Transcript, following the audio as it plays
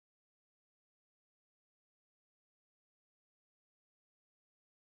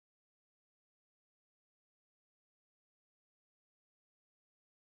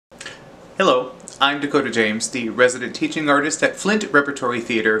Hello, I'm Dakota James, the resident teaching artist at Flint Repertory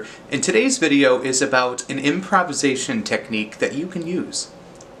Theater, and today's video is about an improvisation technique that you can use.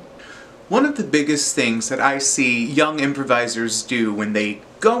 One of the biggest things that I see young improvisers do when they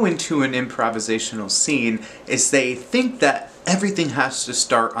go into an improvisational scene is they think that everything has to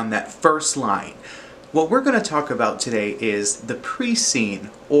start on that first line. What we're going to talk about today is the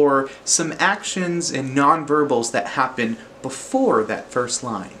pre-scene, or some actions and nonverbals that happen before that first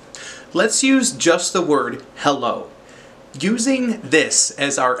line. Let's use just the word hello. Using this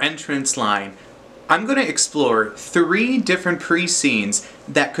as our entrance line, I'm going to explore 3 different pre-scenes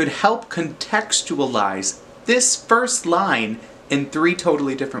that could help contextualize this first line in 3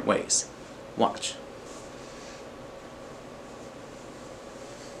 totally different ways. Watch.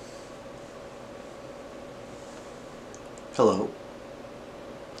 Hello.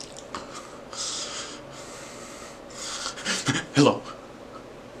 Hello.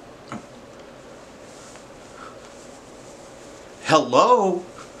 Hello?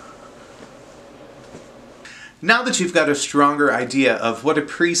 Now that you've got a stronger idea of what a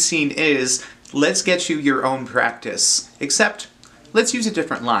pre-scene is, let's get you your own practice. Except, let's use a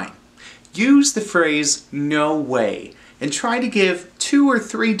different line. Use the phrase, "no way," and try to give 2 or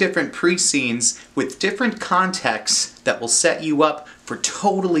 3 different pre-scenes with different contexts that will set you up for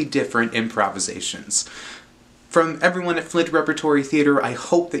totally different improvisations. From everyone at Flint Repertory Theater, I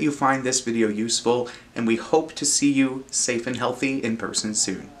hope that you find this video useful, and we hope to see you safe and healthy in person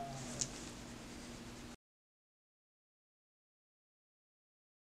soon.